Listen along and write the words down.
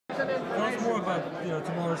Tell us more about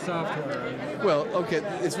tomorrow's software. Well, okay,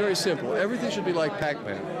 it's very simple. Everything should be like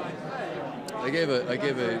Pac-Man. I gave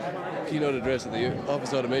a keynote address at the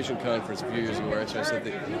Office Automation Conference a few years ago, where I said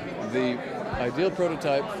the ideal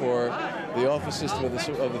prototype for the office system of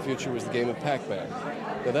the future was the game of Pac-Man.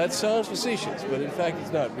 Now that sounds facetious, but in fact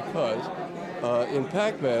it's not, because in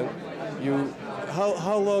Pac-Man,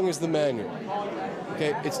 how long is the manual?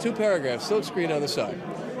 Okay, it's 2 paragraphs, silk screen on the side.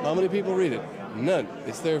 How many people read it? None.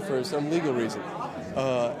 It's there for some legal reason.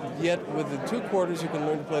 Yet with the 2 quarters, you can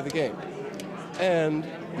learn to play the game. And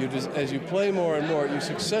as you play more and more, you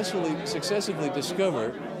successively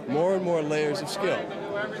discover more and more layers of skill,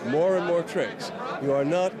 more and more tricks. You are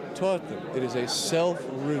not taught them. It is a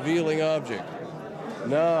self-revealing object.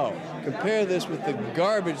 Now, compare this with the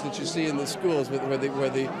garbage that you see in the schools, to get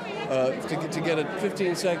a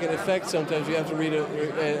 15-second effect, sometimes you have to read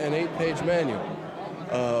an 8-page manual.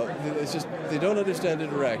 It's just, they don't understand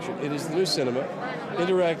interaction. It is the new cinema.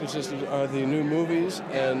 Interactive systems are the new movies,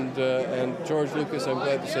 and George Lucas, I'm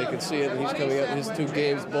glad to say, can see it, and he's coming up. His 2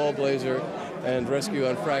 games, Ball Blazer and Rescue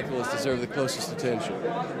on Fractals, deserve the closest attention.